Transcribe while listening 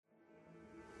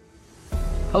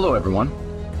Hello, everyone.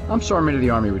 I'm Sergeant of the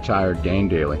Army retired Dan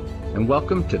Daly, and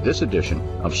welcome to this edition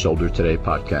of Soldier Today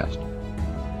Podcast.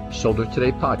 Soldier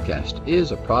Today Podcast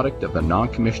is a product of the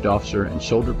Non-Commissioned Officer and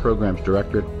Soldier Programs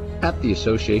Directorate at the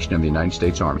Association of the United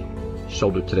States Army.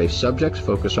 Soldier Today's subjects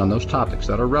focus on those topics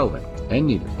that are relevant and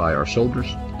needed by our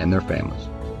soldiers and their families,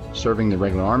 serving the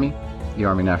regular Army, the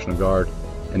Army National Guard,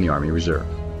 and the Army Reserve.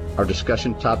 Our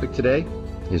discussion topic today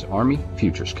is Army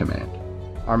Futures Command.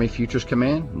 Army Futures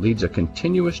Command leads a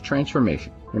continuous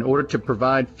transformation in order to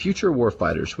provide future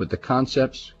warfighters with the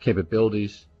concepts,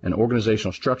 capabilities, and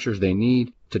organizational structures they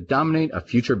need to dominate a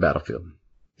future battlefield.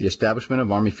 The establishment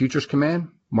of Army Futures Command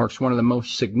marks one of the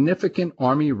most significant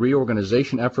Army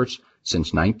reorganization efforts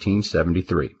since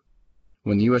 1973,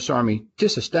 when the U.S. Army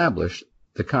disestablished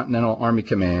the Continental Army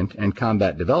Command and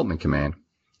Combat Development Command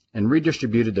and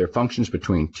redistributed their functions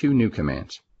between two new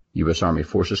commands, U.S. Army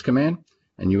Forces Command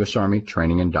and U.S. Army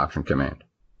Training and Doctrine Command.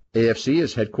 AFC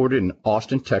is headquartered in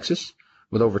Austin, Texas,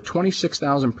 with over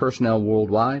 26,000 personnel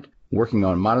worldwide working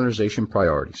on modernization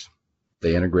priorities.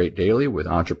 They integrate daily with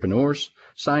entrepreneurs,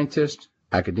 scientists,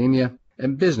 academia,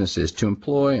 and businesses to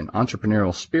employ an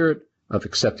entrepreneurial spirit of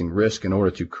accepting risk in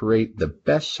order to create the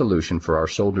best solution for our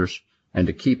soldiers and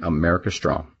to keep America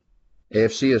strong.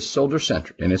 AFC is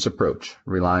soldier-centered in its approach,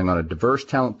 relying on a diverse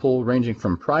talent pool ranging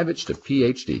from privates to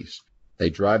PhDs. They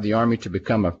drive the Army to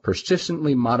become a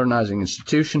persistently modernizing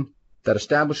institution that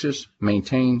establishes,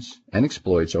 maintains, and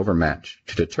exploits overmatch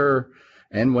to deter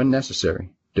and, when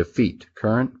necessary, defeat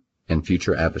current and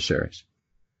future adversaries.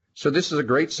 So this is a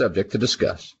great subject to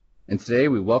discuss. And today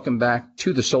we welcome back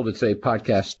to the Soldier Today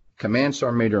podcast Command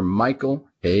Sergeant Major Michael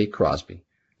A. Crosby,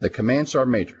 the Command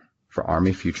Sergeant Major for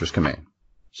Army Futures Command.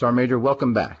 Sergeant Major,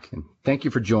 welcome back, and thank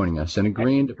you for joining us and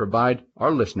agreeing to provide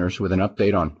our listeners with an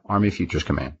update on Army Futures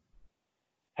Command.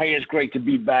 Hey, it's great to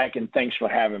be back, and thanks for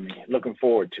having me. Looking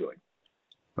forward to it.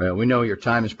 Well, we know your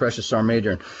time is precious, Sergeant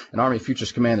Major, and Army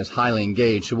Futures Command is highly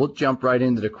engaged, so we'll jump right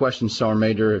into the questions, Sergeant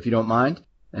Major, if you don't mind.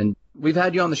 And we've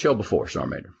had you on the show before,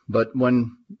 Sergeant Major, but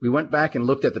when we went back and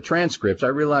looked at the transcripts, I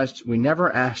realized we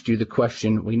never asked you the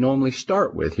question we normally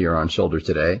start with here on Soldier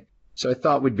Today, so I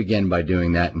thought we'd begin by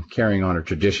doing that and carrying on a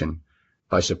tradition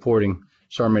by supporting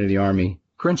Sergeant of the Army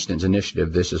Grinston's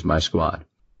initiative, This Is My Squad.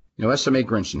 You know, SMA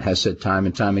Grinston has said time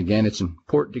and time again it's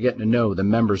important to get to know the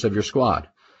members of your squad.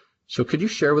 So could you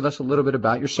share with us a little bit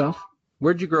about yourself?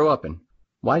 Where did you grow up and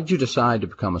why did you decide to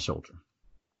become a soldier?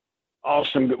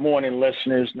 Awesome. Good morning,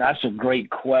 listeners. That's a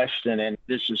great question, and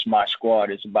This Is My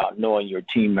Squad is about knowing your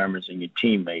team members and your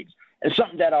teammates. It's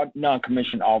something that our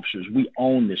non-commissioned officers, we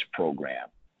own this program.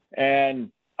 And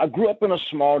I grew up in a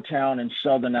small town in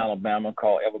southern Alabama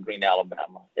called Evergreen,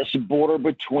 Alabama. It's a border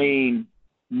between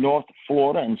North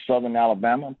Florida and southern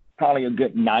Alabama, probably a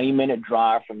good 90-minute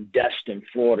drive from Destin,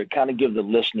 Florida, kind of give the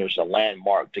listeners a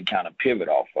landmark to kind of pivot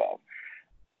off of.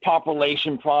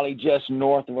 Population probably just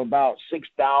north of about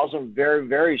 6,000, very,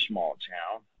 very small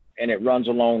town. And it runs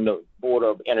along the border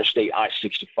of Interstate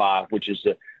I-65, which is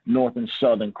the north and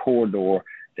southern corridor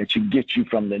that you get you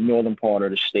from the northern part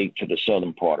of the state to the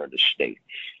southern part of the state.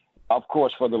 Of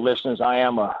course, for the listeners, I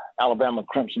am a Alabama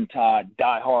Crimson Tide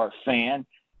diehard fan.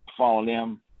 Follow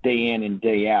them day in and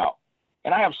day out.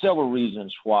 And I have several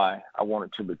reasons why I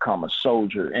wanted to become a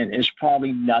soldier. And it's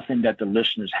probably nothing that the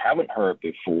listeners haven't heard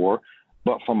before.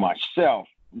 But for myself,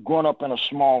 growing up in a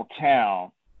small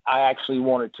town, I actually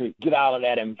wanted to get out of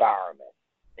that environment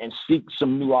and seek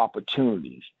some new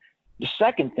opportunities. The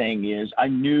second thing is I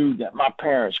knew that my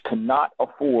parents could not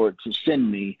afford to send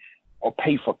me or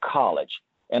pay for college.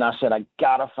 And I said, I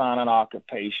got to find an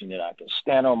occupation that I can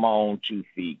stand on my own 2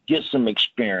 feet, get some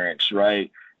experience, right?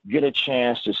 Get a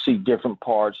chance to see different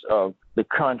parts of the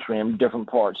country and different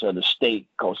parts of the state,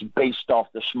 because based off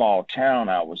the small town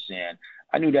I was in,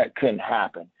 I knew that couldn't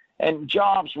happen. And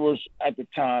jobs was, at the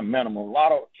time, minimal. A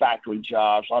lot of factory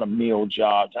jobs, a lot of meal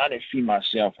jobs. I didn't see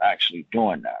myself actually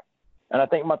doing that. And I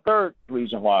think my third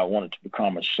reason why I wanted to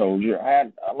become a soldier, I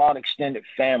had a lot of extended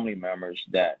family members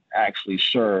that actually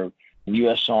served in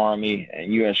U.S. Army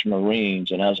and U.S.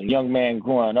 Marines. And as a young man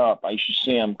growing up, I used to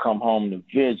see them come home to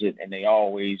visit, and they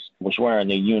always was wearing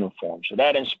their uniform. So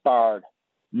that inspired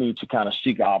me to kind of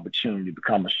seek an opportunity to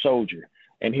become a soldier.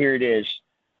 And here it is,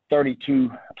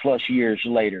 32 plus years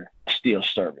later, still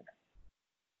serving.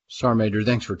 Sergeant Major,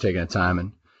 thanks for taking the time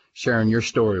and sharing your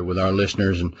story with our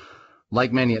listeners. And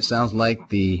like many, it sounds like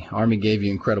the Army gave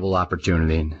you incredible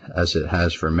opportunity, as it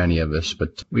has for many of us.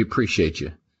 But we appreciate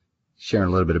you sharing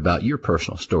a little bit about your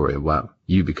personal story about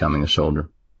you becoming a soldier.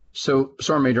 So,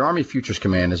 Sergeant Major, Army Futures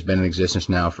Command has been in existence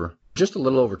now for just a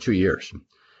little over 2 years.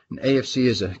 And AFC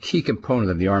is a key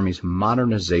component of the Army's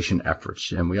modernization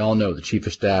efforts, and we all know the Chief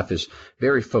of Staff is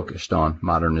very focused on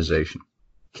modernization.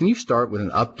 Can you start with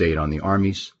an update on the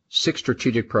Army's 6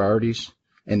 strategic priorities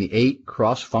and the 8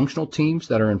 cross-functional teams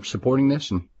that are supporting this,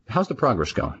 and how's the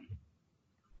progress going?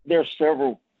 There are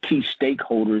several key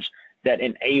stakeholders that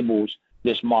enables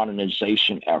this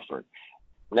modernization effort.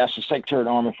 That's the Secretary of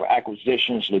the Army for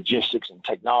Acquisitions, Logistics, and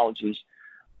Technologies,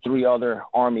 3 other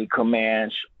Army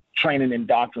commands, Training and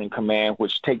Doctrine Command,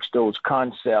 which takes those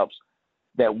concepts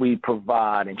that we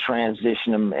provide and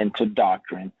transition them into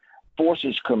doctrine.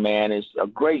 Forces Command is a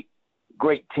great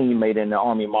teammate in the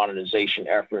Army modernization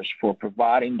efforts for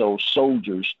providing those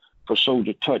soldiers for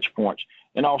soldier touch points,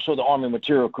 and also the Army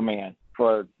Material Command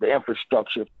for the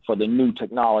infrastructure for the new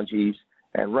technologies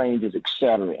and ranges, et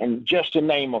cetera. And just to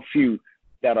name a few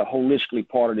that are holistically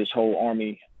part of this whole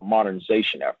Army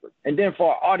modernization effort. And then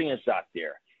for our audience out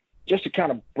there, just to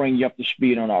kind of bring you up to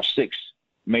speed on our 6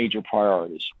 major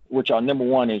priorities, which are number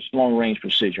 1 is long-range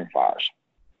precision fires,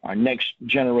 our next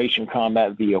generation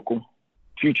combat vehicle,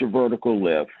 future vertical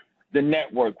lift, the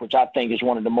network, which I think is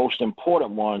one of the most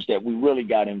important ones that we really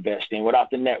got to invest in.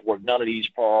 Without the network, none of these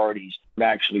priorities would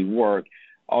actually work.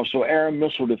 Also, air and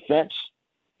missile defense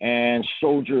and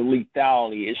soldier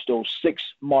lethality is those 6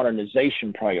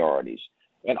 modernization priorities.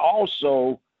 And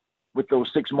also, with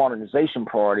those 6 modernization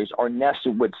priorities are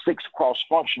nested with 6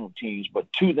 cross-functional teams, but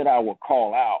 2 that I will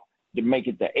call out to make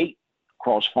it the 8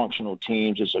 cross-functional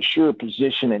teams is assured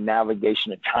position and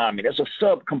navigation and timing. That's a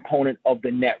subcomponent of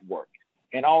the network.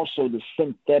 And also the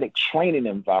synthetic training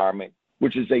environment,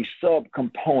 which is a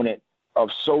subcomponent of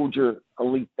soldier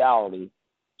lethality,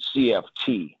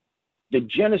 CFT. The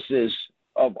genesis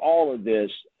of all of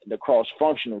this, the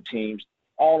cross-functional teams,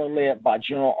 all are led by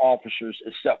general officers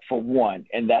except for one,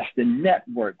 and that's the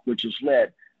network, which is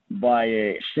led by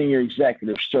a senior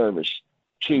executive service,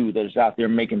 2, that is out there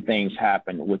making things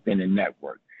happen within the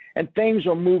network. And things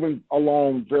are moving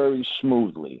along very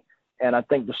smoothly. And I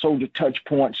think the soldier touch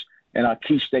points and our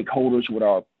key stakeholders with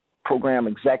our program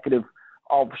executive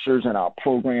officers and our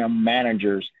program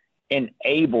managers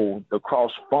enable the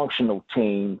cross-functional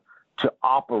team to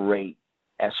operate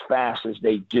as fast as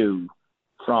they do.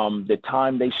 From the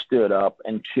time they stood up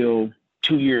until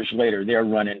 2 years later, they're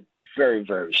running very,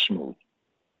 very smooth.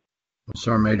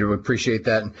 Sergeant Major, we appreciate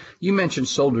that. You mentioned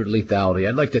soldier lethality.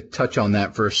 I'd like to touch on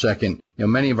that for a second. You know,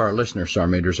 many of our listeners,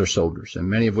 Sergeant Majors, are soldiers, and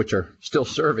many of which are still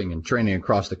serving and training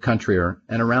across the country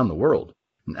and around the world.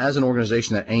 And as an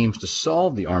organization that aims to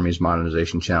solve the Army's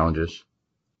modernization challenges,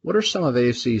 what are some of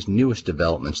AFC's newest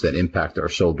developments that impact our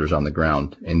soldiers on the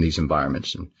ground in these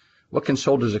environments? And what can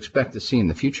soldiers expect to see in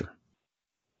the future?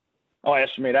 Oh,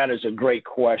 Estimate, that is a great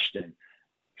question.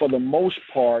 For the most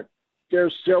part,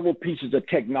 there's several pieces of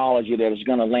technology that is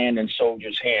going to land in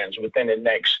soldiers' hands within the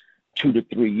next 2 to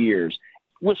 3 years.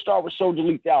 We'll start with soldier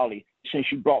lethality,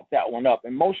 since you brought that one up,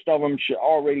 and most of them should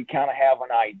already kind of have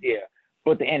an idea.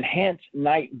 But the enhanced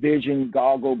night vision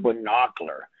goggle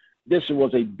binocular, this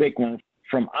was a big one.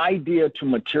 From idea to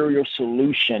material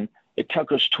solution, it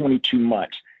took us 22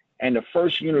 months. And the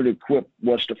first unit equipped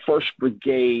was the 1st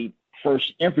Brigade,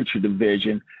 1st Infantry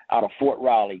Division out of Fort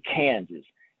Riley, Kansas.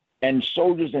 And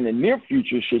soldiers in the near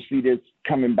future should see this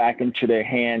coming back into their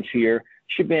hands here.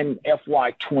 Should be in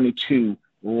FY22,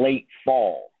 late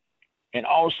fall. And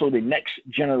also the next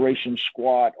generation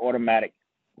squad automatic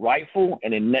rifle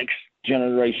and the next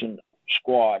generation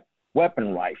squad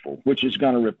weapon rifle, which is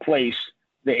going to replace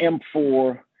the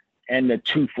M4 and the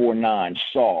 249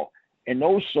 SAW. And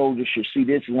those soldiers should see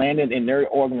this landed in their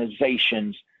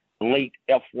organizations late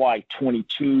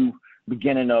FY22,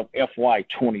 beginning of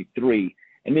FY23.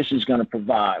 And this is going to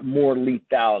provide more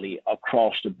lethality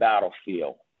across the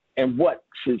battlefield. And what's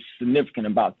significant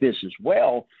about this as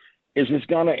well is it's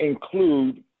going to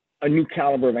include a new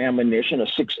caliber of ammunition, a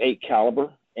 6.8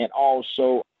 caliber, and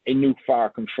also a new fire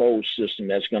control system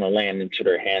that's going to land into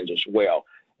their hands as well.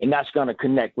 And that's going to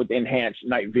connect with enhanced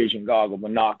night vision goggle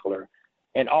binocular.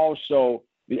 And also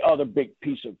the other big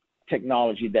piece of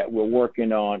technology that we're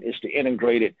working on is the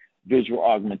integrated visual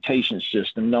augmentation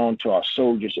system known to our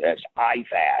soldiers as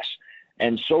IVAS.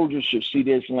 And soldiers should see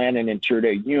this landing into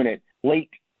their unit late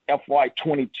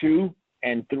FY22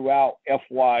 and throughout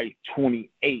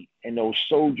FY28. And those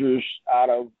soldiers out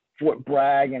of Fort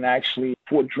Bragg and actually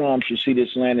Fort Drum should see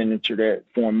this landing into their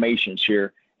formations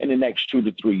here in the next 2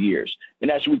 to 3 years. And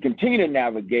as we continue to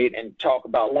navigate and talk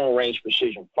about long-range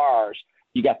precision fires,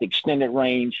 you got the extended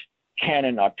range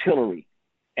cannon artillery.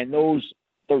 And those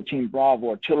 13 Bravo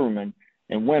artillerymen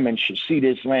and women should see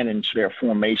this land into their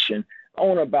formation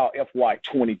on about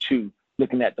FY22,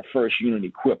 looking at the first unit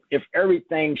equipped. If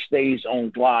everything stays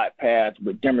on glide path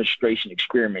with demonstration,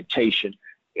 experimentation,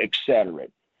 etc.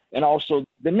 And also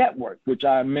the network, which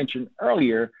I mentioned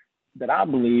earlier, that I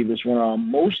believe is one of our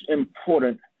most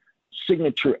important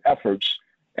signature efforts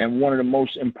and one of the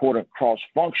most important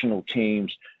cross-functional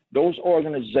teams. Those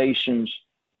organizations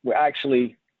were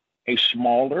actually a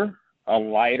smaller, a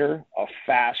lighter, a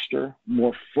faster,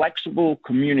 more flexible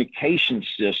communication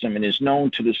system, and is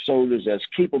known to the soldiers as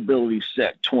Capability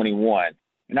Set 21.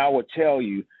 And I will tell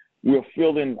you, we're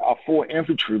fielding our 4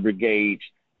 infantry brigades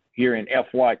here in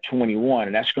FY21,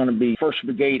 and that's going to be 1st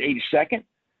Brigade 82nd,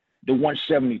 the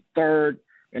 173rd,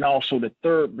 and also the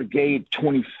 3rd Brigade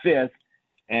 25th,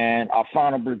 and our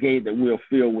final brigade that we'll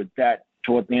field with that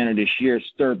toward the end of this year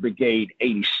is 3rd Brigade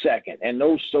 82nd. And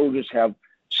those soldiers have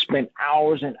spent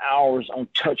hours and hours on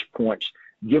touch points,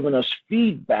 giving us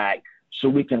feedback so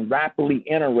we can rapidly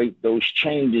iterate those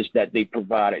changes that they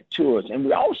provided to us. And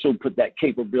we also put that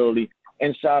capability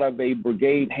inside of a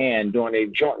brigade hand during a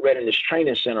Joint Readiness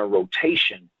Training Center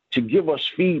rotation to give us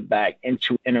feedback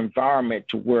into an environment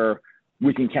to where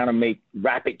we can kind of make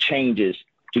rapid changes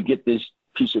to get this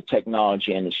piece of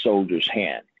technology in the soldier's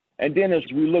hand. And then as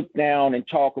we look down and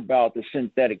talk about the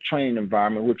synthetic training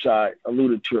environment, which I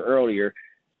alluded to earlier,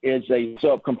 is a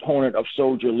subcomponent of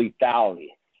soldier lethality.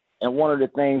 And one of the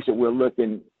things that we're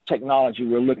looking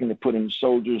to put in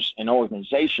soldiers and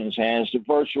organizations' hands is the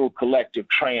virtual collective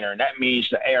trainer. And that means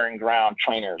the air and ground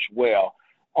trainer as well.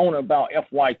 On about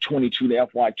FY22 to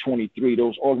FY23,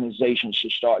 those organizations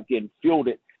should start getting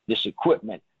fielded this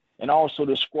equipment. And also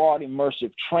the squad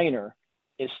immersive trainer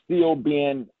is still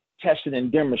being tested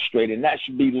and demonstrated. And that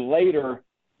should be later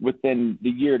within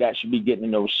the year that should be getting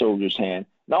in those soldiers' hands.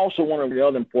 And also one of the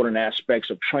other important aspects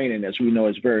of training, as we know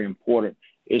is very important,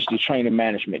 is the training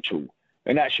management tool.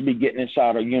 And that should be getting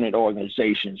inside our unit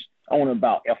organizations on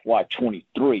about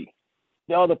FY23.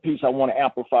 The other piece I want to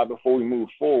amplify before we move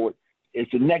forward is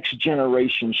the next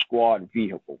generation squad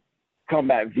vehicle,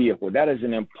 combat vehicle. That is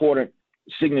an important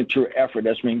signature effort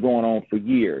that's been going on for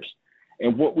years.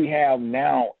 And what we have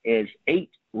now is 8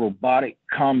 robotic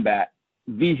combat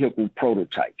vehicle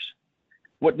prototypes.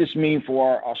 What this means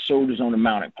for our soldiers on the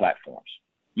mounted platforms.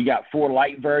 You got 4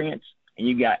 light variants and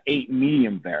you got 8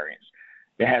 medium variants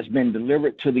that has been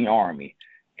delivered to the Army.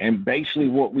 And basically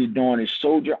what we're doing is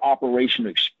soldier operational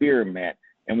experiment,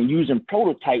 and we're using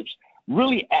prototypes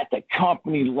really at the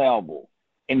company level.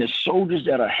 And the soldiers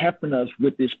that are helping us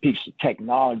with this piece of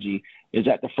technology is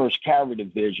at the 1st Cavalry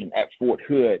Division at Fort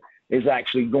Hood, is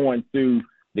actually going through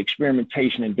the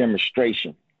experimentation and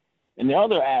demonstration. And the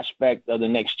other aspect of the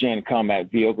next-gen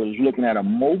combat vehicle is looking at a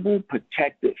mobile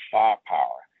protected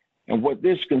firepower. And what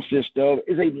this consists of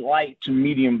is a light to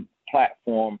medium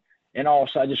platform. And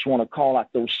also, I just want to call out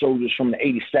those soldiers from the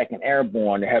 82nd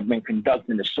Airborne that have been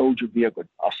conducting the soldier vehicle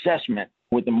assessment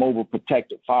with the mobile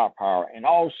protected firepower. And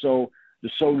also the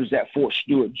soldiers at Fort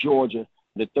Stewart, Georgia,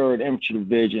 the 3rd Infantry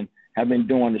Division, have been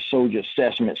doing the soldier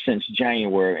assessment since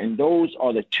January. And those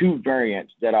are the 2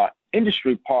 variants that our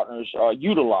industry partners are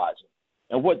utilizing.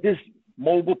 And what this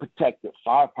mobile protected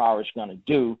firepower is going to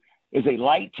do is a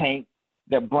light tank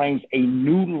that brings a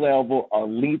new level of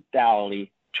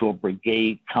lethality to a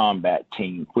brigade combat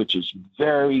team, which is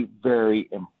very, very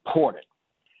important.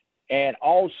 And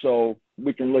also,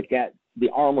 we can look at the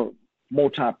armored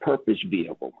multi-purpose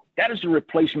vehicle. That is a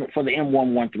replacement for the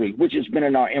M113, which has been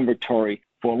in our inventory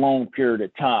for a long period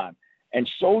of time. And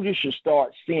soldiers should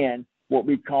start seeing what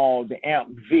we call the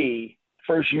AMP-V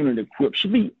first unit equipped.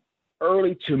 Should be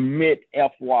early to mid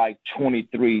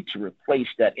FY23 to replace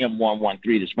that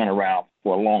M113 that's been around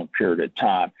for a long period of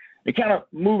time. And kind of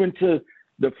moving to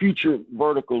the future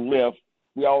vertical lift,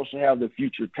 we also have the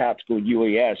future tactical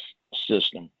UAS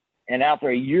system. And after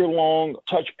a year-long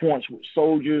touch points with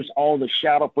soldiers, all the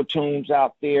shadow platoons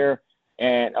out there,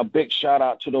 and a big shout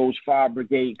out to those 5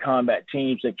 brigade combat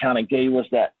teams that kind of gave us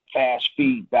that fast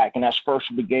feedback. And that's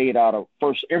 1st Brigade out of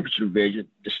 1st Infantry Division,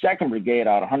 the 2nd Brigade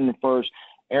out of 101st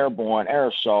Airborne Air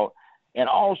Assault, and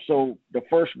also the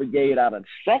 1st Brigade out of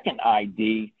 2nd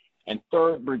ID, and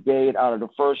 3rd Brigade out of the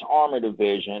 1st Army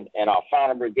Division, and our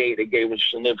final brigade that gave us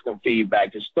significant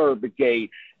feedback is 3rd Brigade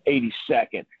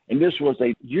 82nd. And this was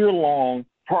a year-long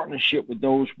partnership with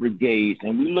those brigades,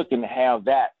 and we're looking to have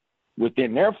that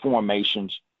within their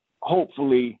formations,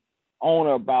 hopefully on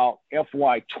about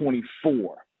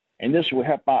FY24. And this will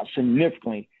help out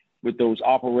significantly with those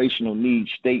operational need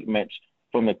statements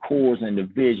from the corps and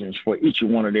divisions for each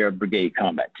one of their brigade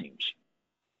combat teams.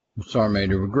 Sergeant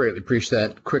Major, we greatly appreciate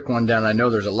that quick rundown. I know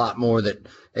there's a lot more that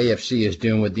AFC is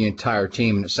doing with the entire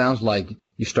team, and it sounds like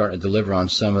you start to deliver on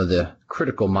some of the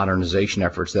critical modernization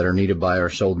efforts that are needed by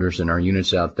our soldiers and our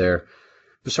units out there.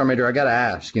 But Sergeant Major, I got to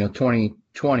ask,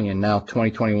 2020 and now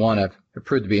 2021 have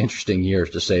proved to be interesting years,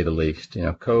 to say the least.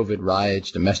 COVID, riots,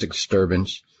 domestic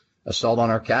disturbance, assault on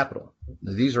our capital.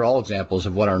 These are all examples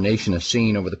of what our nation has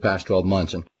seen over the past 12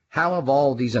 months. And how have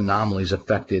all these anomalies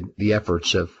affected the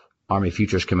efforts of Army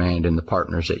Futures Command and the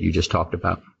partners that you just talked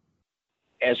about?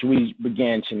 As we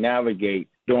began to navigate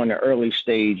during the early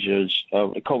stages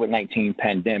of the COVID-19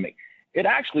 pandemic, it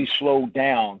actually slowed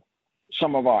down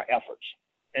some of our efforts.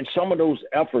 And some of those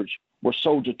efforts were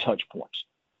soldier touch points.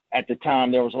 At the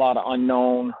time, there was a lot of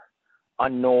unknown,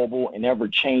 unknowable, and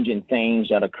ever-changing things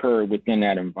that occurred within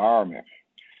that environment.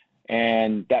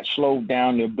 And that slowed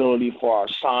down the ability for our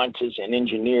scientists and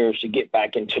engineers to get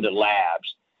back into the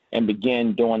labs and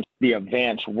begin doing the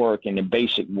advanced work and the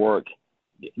basic work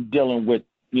dealing with,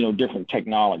 different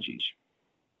technologies.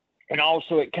 And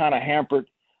also it kind of hampered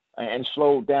and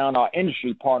slowed down our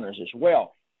industry partners as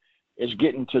well, is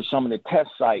getting to some of the test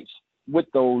sites with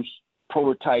those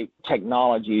prototype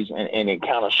technologies, and it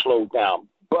kind of slowed down.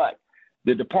 But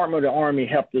the Department of the Army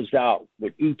helped us out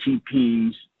with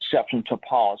ETPs, exception to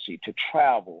policy, to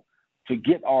travel, to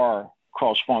get our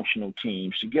cross-functional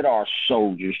teams, to get our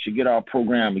soldiers, to get our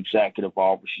program executive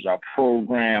officers, our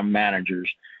program managers,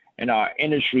 and our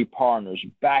industry partners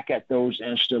back at those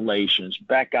installations,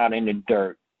 back out in the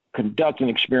dirt,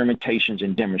 conducting experimentations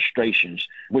and demonstrations,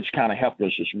 which kind of helped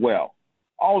us as well.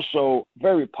 Also,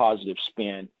 very positive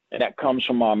spin, and that comes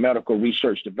from our Medical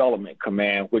Research Development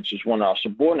Command, which is one of our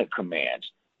subordinate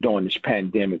commands during this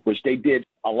pandemic, which they did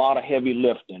a lot of heavy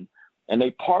lifting, and they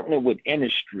partnered with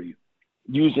industry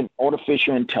using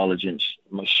artificial intelligence,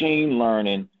 machine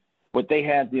learning. What they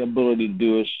had the ability to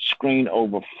do is screen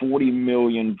over 40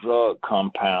 million drug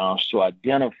compounds to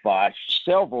identify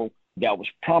several that was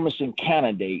promising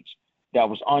candidates that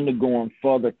was undergoing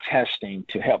further testing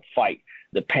to help fight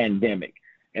the pandemic.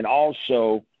 And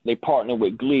also, they partnered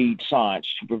with Glebe Science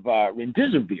to provide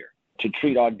remdesivir to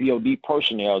treat our DoD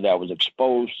personnel that was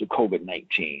exposed to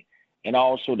COVID-19. And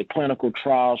also, the clinical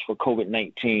trials for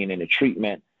COVID-19 and the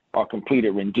treatment are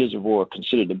completed. Remdesivir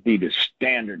considered to be the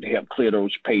standard to help clear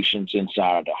those patients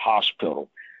inside the hospital.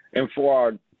 And for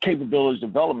our Capabilities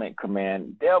Development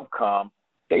Command, DevCom,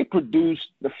 they produced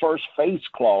the first face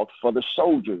cloth for the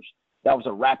soldiers. That was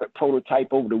a rapid prototype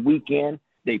over the weekend.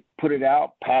 They put it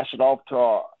out, passed it off to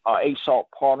our ASALT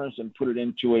partners, and put it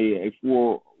into a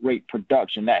full-rate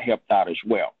production. That helped out as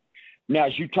well. Now,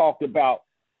 as you talked about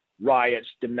riots,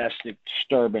 domestic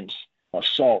disturbance,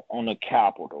 assault on the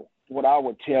Capitol, what I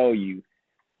would tell you,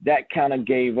 that kind of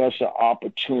gave us an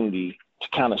opportunity to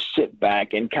kind of sit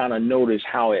back and kind of notice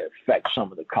how it affects some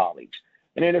of the colleagues.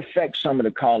 And it affects some of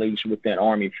the colleagues within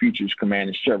Army Futures Command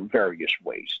in certain various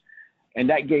ways. And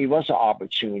that gave us an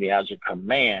opportunity as a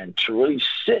command to really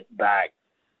sit back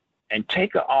and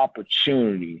take an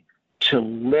opportunity to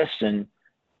listen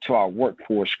to our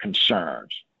workforce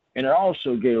concerns. And it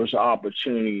also gave us an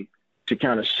opportunity to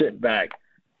kind of sit back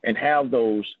and have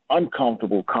those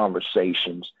uncomfortable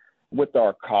conversations with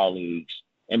our colleagues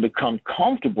and become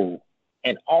comfortable,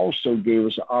 and also gave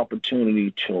us an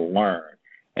opportunity to learn.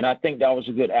 And I think that was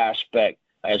a good aspect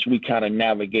as we kind of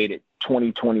navigated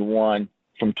 2021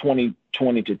 from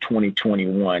 2020 to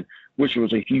 2021, which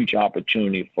was a huge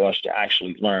opportunity for us to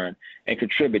actually learn and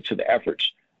contribute to the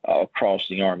efforts across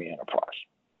the Army enterprise.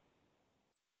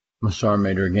 Well, Sergeant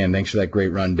Major, again, thanks for that great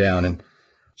rundown. And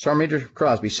Sergeant Major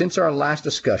Crosby, since our last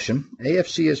discussion,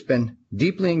 AFC has been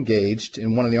deeply engaged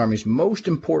in one of the Army's most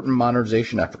important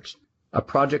modernization efforts, a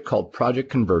project called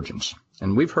Project Convergence.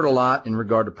 And we've heard a lot in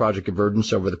regard to Project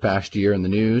Convergence over the past year in the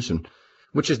news, and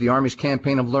which is the Army's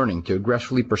campaign of learning to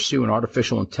aggressively pursue an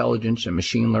artificial intelligence and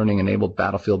machine learning-enabled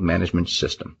battlefield management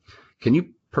system. Can you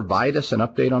provide us an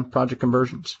update on Project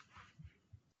Convergence?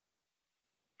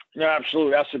 No,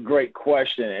 absolutely. That's a great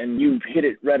question, and you've hit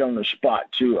it right on the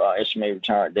spot, too, SMA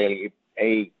Retired Daily,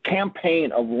 a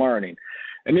campaign of learning.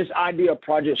 And this idea of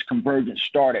Project Convergence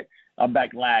started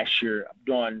back last year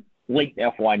during late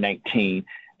FY19,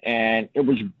 and it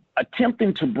was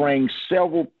attempting to bring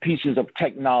several pieces of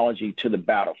technology to the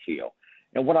battlefield.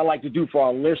 And what I like to do for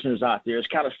our listeners out there is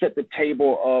kind of set the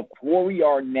table of where we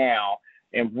are now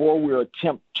and where we're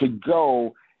attempting to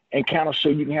go, and kind of so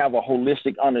you can have a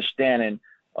holistic understanding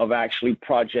of actually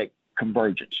Project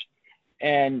Convergence.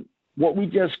 And what we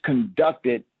just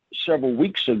conducted several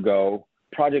weeks ago,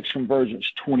 Project Convergence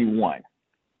 21.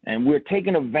 And we're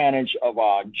taking advantage of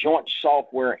our Joint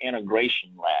Software Integration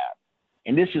Lab.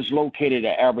 And this is located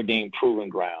at Aberdeen Proving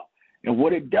Ground. And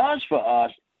what it does for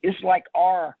us, it's like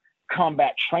our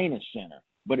combat training center.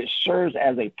 but it serves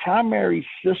as a primary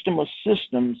system of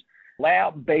systems,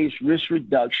 lab-based risk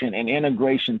reduction and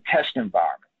integration test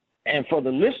environment. And for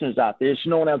the listeners out there, it's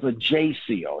known as a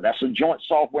JCO. That's a Joint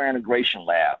Software Integration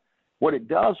Lab. What it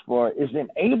does for it is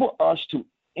enable us to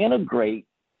integrate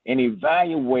and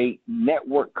evaluate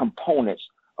network components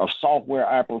of software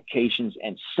applications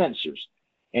and sensors.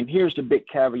 And here's the big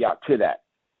caveat to that.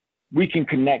 We can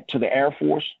connect to the Air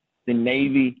Force, the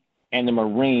Navy, and the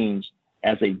Marines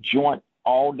as a joint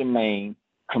all-domain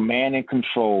command and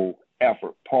control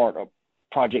effort, part of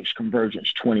Project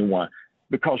Convergence 21,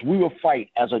 because we will fight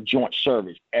as a joint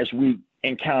service as we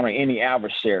encounter any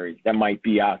adversary that might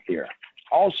be out there.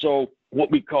 Also,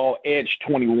 what we call Edge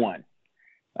 21.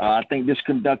 I think this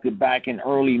conducted back in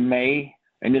early May,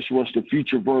 and this was the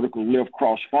Future Vertical Lift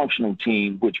Cross-Functional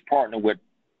Team, which partnered with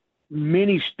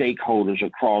many stakeholders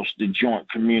across the joint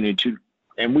community,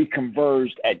 and we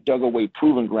converged at Dugaway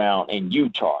Proving Ground in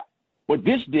Utah. What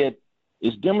this did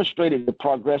is demonstrated the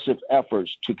progressive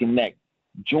efforts to connect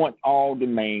joint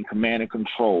all-domain command and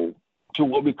control to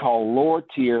what we call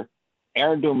lower-tier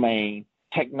air domain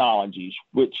technologies,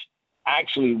 which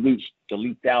actually reach the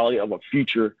lethality of a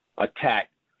future attack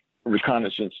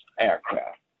reconnaissance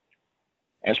aircraft.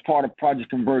 As part of Project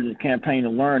Convergence Campaign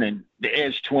of Learning, the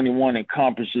Edge 21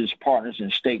 encompasses partners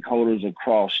and stakeholders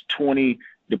across 20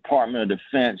 Department of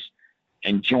Defense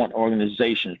and joint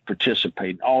organizations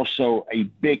participating. Also, a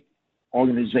big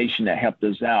organization that helped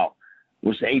us out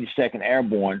was the 82nd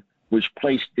Airborne, which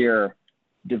placed their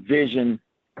division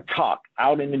TOC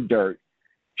out in the dirt,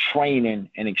 training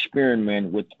and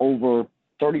experimenting with over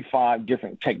 35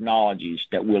 different technologies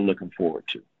that we're looking forward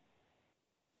to.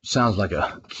 Sounds like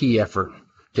a key effort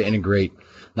to integrate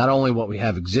not only what we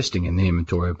have existing in the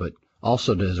inventory, but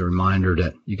also as a reminder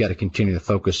that you got to continue to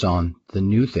focus on the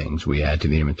new things we add to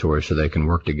the inventory so they can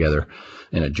work together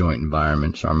in a joint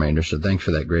environment. So, Armander, so thanks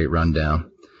for that great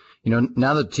rundown. You know,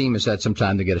 now the team has had some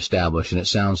time to get established, and it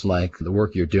sounds like the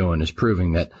work you're doing is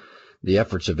proving that the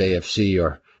efforts of AFC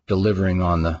are delivering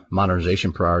on the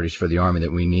modernization priorities for the Army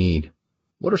that we need.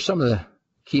 What are some of the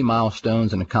key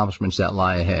milestones and accomplishments that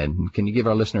lie ahead? And can you give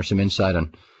our listeners some insight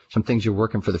on some things you're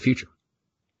working for the future?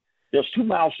 There's two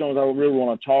milestones I really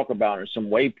want to talk about and some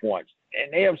waypoints.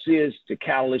 And AFC is the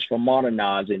catalyst for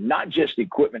modernizing not just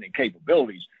equipment and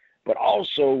capabilities, but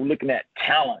also looking at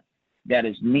talent that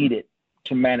is needed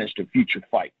to manage the future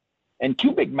fight. And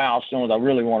two big milestones I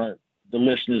really want the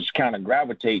listeners kind of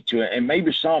gravitate to, and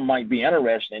maybe some might be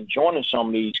interested in joining some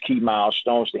of these key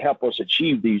milestones to help us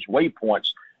achieve these waypoints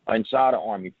inside of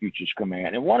Army Futures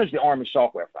Command. And one is the Army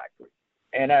Software Factory.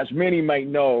 And as many may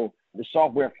know, the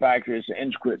Software Factory is an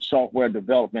integrated software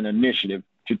development initiative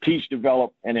to teach,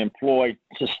 develop, and employ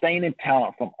sustaining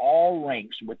talent from all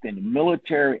ranks within the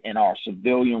military and our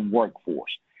civilian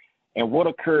workforce. And what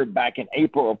occurred back in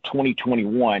April of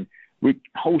 2021, we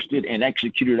hosted and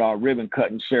executed our ribbon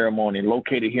cutting ceremony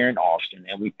located here in Austin.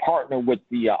 And we partnered with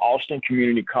the Austin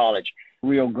Community College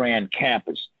Rio Grande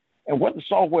campus. And what the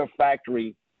Software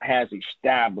Factory has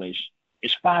established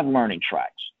is 5 learning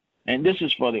tracks. And this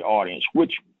is for the audience,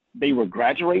 which they will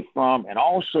graduate from and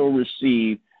also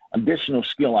receive additional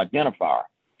skill identifier.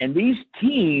 And these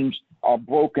teams are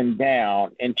broken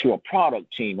down into a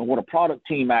product team. And what a product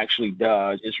team actually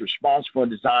does is responsible for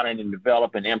designing and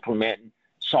developing and implementing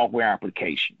software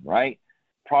application, right?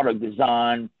 Product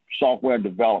design, software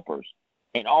developers.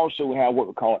 And also we have what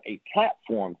we call a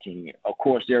platform team. Of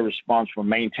course, they're responsible for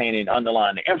maintaining and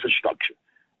underlying the infrastructure,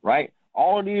 right?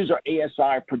 All of these are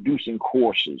ASI producing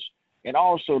courses. And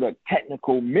also the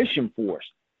technical mission force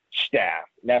staff.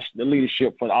 That's the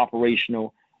leadership for the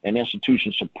operational and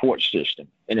institution support system.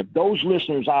 And if those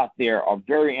listeners out there are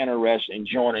very interested in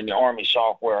joining the Army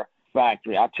Software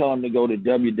Factory, I tell them to go to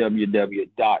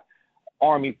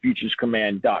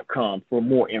www.armyfuturescommand.com for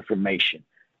more information.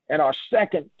 And our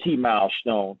second key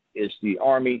milestone is the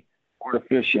Army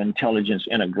Artificial Intelligence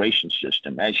Integration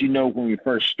System. As you know, when we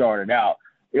first started out,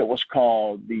 it was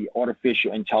called the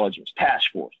Artificial Intelligence Task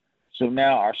Force. So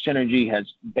now our synergy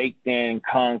has baked in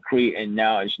concrete, and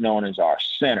now it's known as our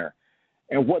center.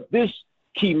 And what this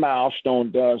key milestone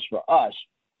does for us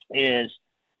is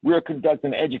we're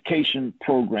conducting an education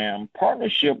program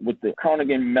partnership with the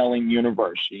Carnegie Mellon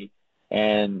University.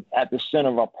 And at the center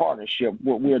of our partnership,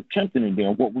 what we're attempting to do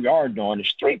and what we are doing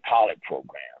is 3 pilot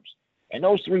programs. And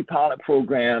those 3 pilot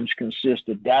programs consist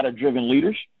of data-driven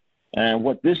leaders. And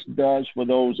what this does for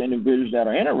those individuals that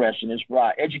are interested is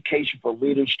provide education for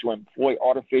leaders to employ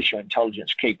artificial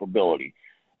intelligence capability.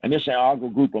 And this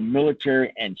inaugural group of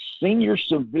military and senior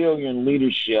civilian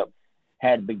leadership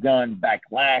had begun back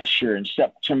last year in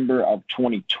September of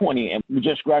 2020. And we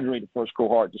just graduated the first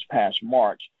cohort this past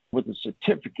March. with a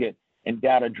certificate in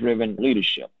data-driven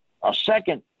leadership. Our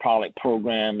second pilot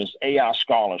program is AI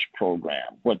Scholars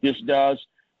Program. What this does,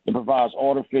 it provides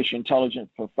artificial intelligence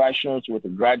professionals with a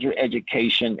graduate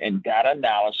education in data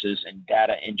analysis and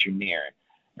data engineering.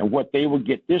 And what they would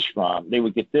get this from, they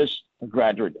would get this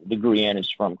graduate degree in is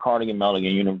from Carnegie Mellon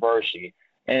University,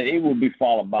 and it will be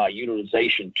followed by a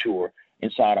utilization tour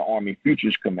inside of Army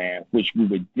Futures Command, which we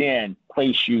would then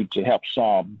place you to help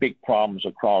solve big problems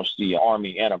across the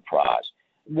Army enterprise.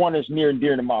 One is near and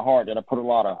dear to my heart that I put a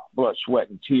lot of blood, sweat,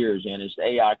 and tears in is the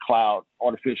AI Cloud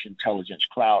Artificial Intelligence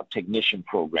Cloud Technician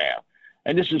Program.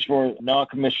 And this is for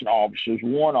non-commissioned officers,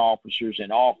 warrant officers,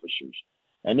 and officers.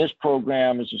 And this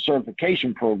program is a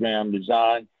certification program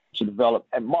designed to develop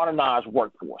a modernized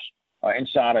workforce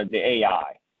inside of the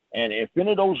AI. And if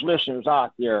any of those listeners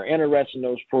out there are interested in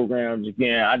those programs,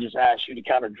 again, I just ask you to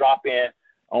kind of drop in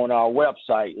on our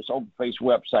website. It's OpenFace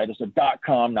website. It's a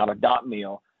 .com, not a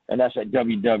 .mil. And that's at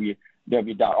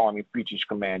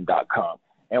www.armyfuturescommand.com.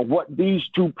 And what these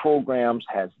two programs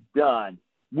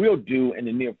will do in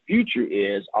the near future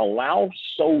is allow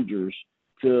soldiers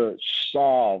to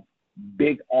solve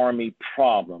big Army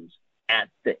problems at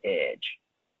the edge.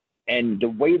 And the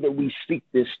way that we seek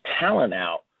this talent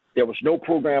out, there was no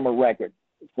program of record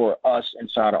for us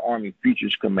inside of Army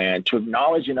Futures Command to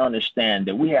acknowledge and understand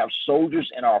that we have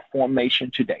soldiers in our formation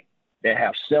today that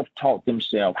have self-taught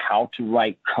themselves how to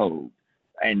write code.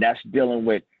 And that's dealing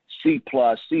with C++,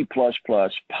 C++,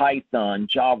 Python,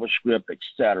 JavaScript,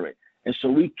 etc. And so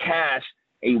we cast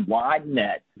a wide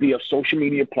net via social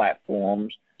media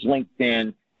platforms,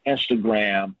 LinkedIn,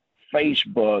 Instagram,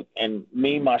 Facebook, and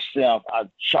me, myself, I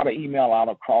shot an email out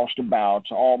across the bow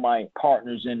to all my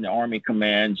partners in the Army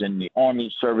commands and the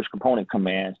Army Service Component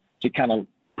commands to kind of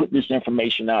put this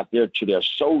information out there to their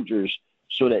soldiers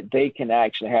so that they can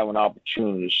actually have an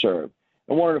opportunity to serve.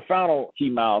 And one of the final key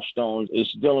milestones is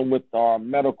dealing with our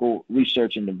Medical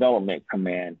Research and Development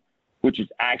Command, which is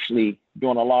actually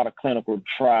doing a lot of clinical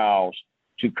trials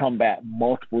to combat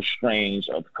multiple strains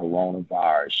of the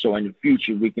coronavirus. So in the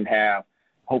future, we can have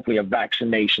hopefully a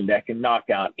vaccination that can knock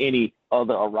out any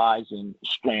other arising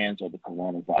strands of the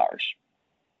coronavirus.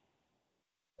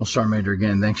 Well, Sergeant Major,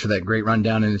 again, thanks for that great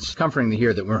rundown. And it's comforting to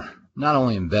hear that we're not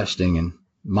only investing in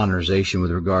modernization with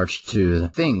regards to the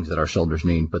things that our soldiers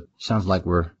need, but it sounds like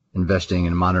we're investing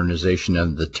in modernization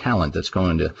of the talent that's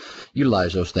going to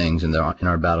utilize those things in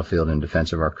our battlefield in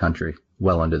defense of our country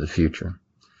well into the future.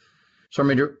 So,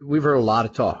 Major, we've heard a lot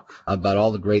of talk about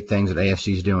all the great things that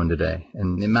AFC is doing today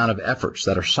and the amount of efforts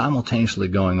that are simultaneously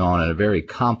going on in a very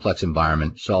complex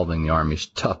environment solving the Army's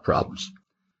tough problems.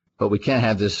 But we can't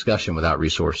have this discussion without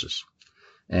resources.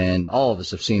 And all of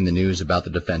us have seen the news about the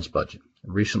defense budget.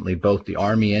 Recently, both the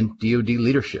Army and DoD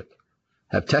leadership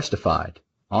have testified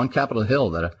on Capitol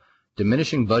Hill that a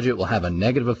diminishing budget will have a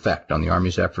negative effect on the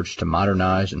Army's efforts to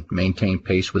modernize and maintain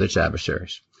pace with its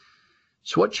adversaries.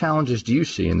 So what challenges do you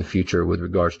see in the future with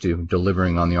regards to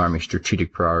delivering on the Army's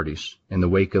strategic priorities in the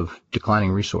wake of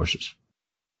declining resources?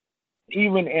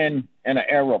 Even in an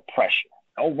era of pressure,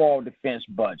 overall defense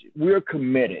budget, we're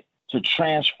committed to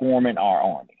transforming our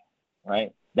Army,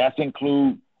 right? That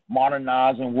includes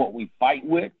modernizing what we fight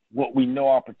with, what we know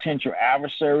our potential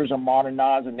adversaries are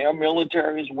modernizing their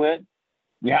militaries with.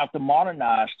 We have to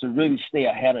modernize to really stay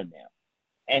ahead of them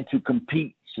and to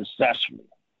compete successfully,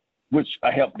 which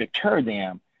will help deter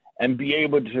them and be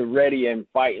able to ready and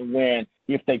fight and win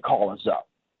if they call us up.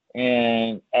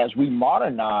 And as we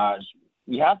modernize,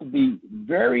 we have to be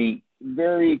very,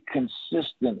 very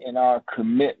consistent in our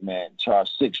commitment to our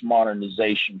 6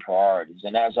 modernization priorities.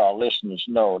 And as our listeners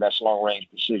know, that's long-range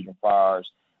precision fires,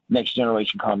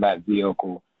 next-generation combat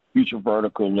vehicle, future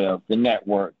vertical lift, the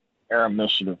network, air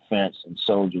missile defense, and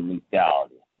soldier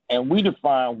lethality. And we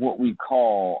define what we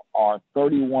call our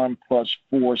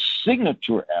 31+4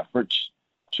 signature efforts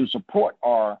to support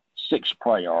our 6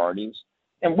 priorities.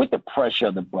 And with the pressure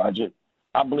of the budget,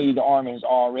 I believe the Army has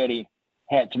already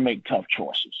had to make tough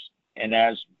choices. And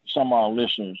as some of our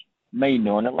listeners may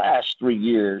know, in the last 3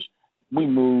 years, we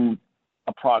moved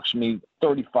approximately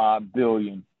 $35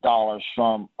 billion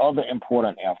from other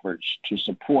important efforts to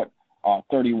support our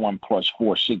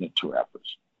 31+4 signature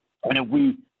efforts. And if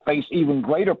we face even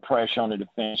greater pressure on the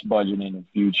defense budget in the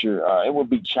future, it will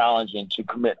be challenging to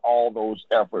commit all those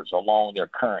efforts along their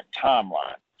current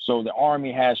timeline. So the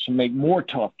Army has to make more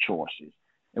tough choices.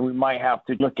 And we might have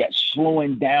to look at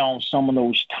slowing down some of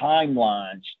those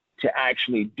timelines to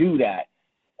actually do that.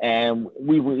 And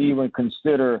we will even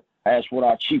consider, as what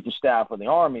our Chief of Staff of the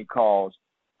Army calls,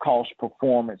 cost,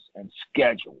 performance, and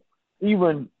schedule.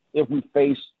 Even if we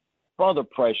face further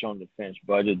pressure on the defense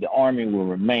budget, the Army will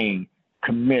remain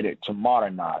committed to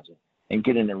modernizing and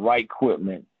getting the right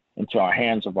equipment into our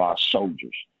hands of our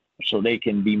soldiers so they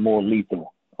can be more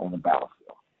lethal on the battlefield.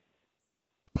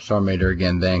 Sergeant Major,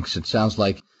 again, thanks. It sounds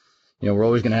like, we're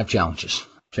always going to have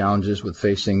challenges with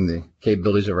facing the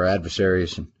capabilities of our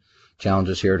adversaries and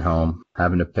challenges here at home,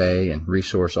 having to pay and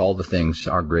resource all the things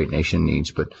our great nation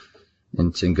needs, but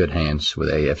it's in good hands with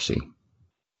AFC.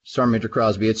 Sergeant Major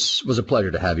Crosby, it was a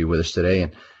pleasure to have you with us today,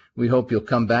 and we hope you'll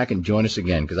come back and join us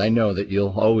again, because I know that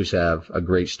you'll always have a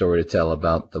great story to tell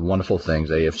about the wonderful things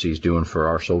AFC is doing for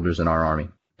our soldiers and our Army.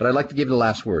 But I'd like to give you the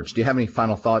last words. Do you have any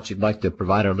final thoughts you'd like to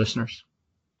provide our listeners?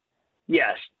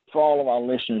 Yes, for all of our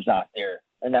listeners out there,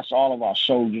 and that's all of our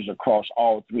soldiers across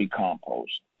all three compos.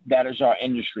 That is our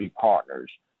industry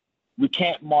partners. We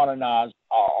can't modernize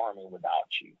our Army without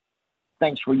you.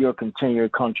 Thanks for your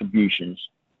continued contributions.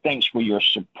 Thanks for your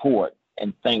support,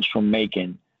 and thanks for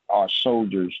making our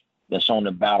soldiers that's on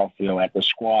the battlefield at the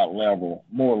squad level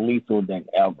more lethal than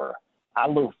ever. I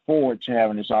look forward to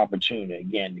having this opportunity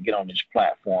again to get on this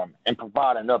platform and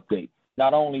provide an update,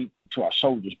 not only to our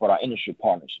soldiers, but our industry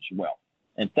partners as well.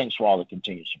 And thanks for all the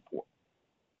continued support.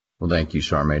 Well, thank you,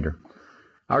 Sergeant Major.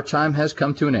 Our time has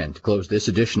come to an end to close this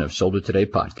edition of Soldier Today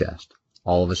podcast.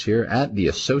 All of us here at the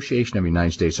Association of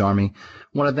United States Army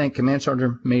want to thank Command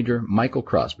Sergeant Major Michael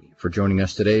Crosby for joining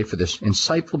us today for this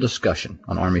insightful discussion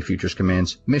on Army Futures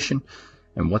Command's mission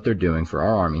and what they're doing for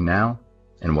our Army now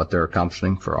and what they're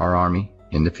accomplishing for our Army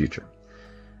in the future.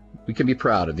 We can be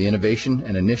proud of the innovation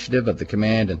and initiative of the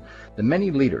Command and the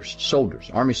many leaders, soldiers,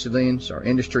 Army civilians, our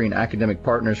industry and academic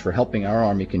partners for helping our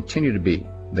Army continue to be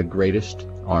the greatest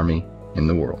Army in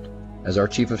the world. As our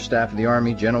Chief of Staff of the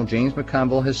Army, General James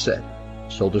McConville, has said,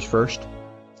 soldiers first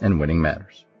and winning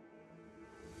matters.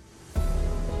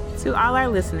 To all our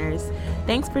listeners,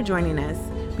 thanks for joining us.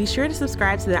 Be sure to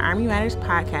subscribe to the Army Matters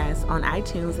podcast on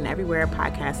iTunes and everywhere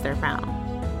podcasts are found.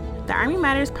 The Army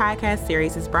Matters podcast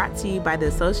series is brought to you by the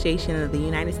Association of the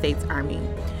United States Army,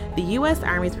 the U.S.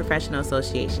 Army's professional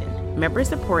association,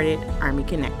 member-supported, Army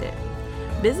Connected.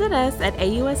 Visit us at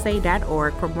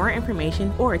ausa.org for more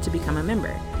information or to become a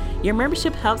member. Your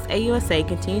membership helps AUSA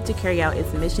continue to carry out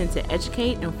its mission to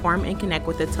educate, inform, and connect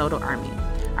with the total Army,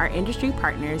 our industry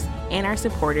partners, and our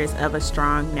supporters of a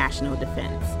strong national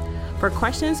defense. For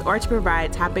questions or to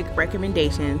provide topic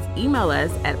recommendations, email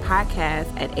us at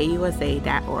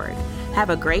podcast@ausa.org. Have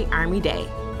a great Army Day.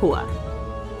 Hua.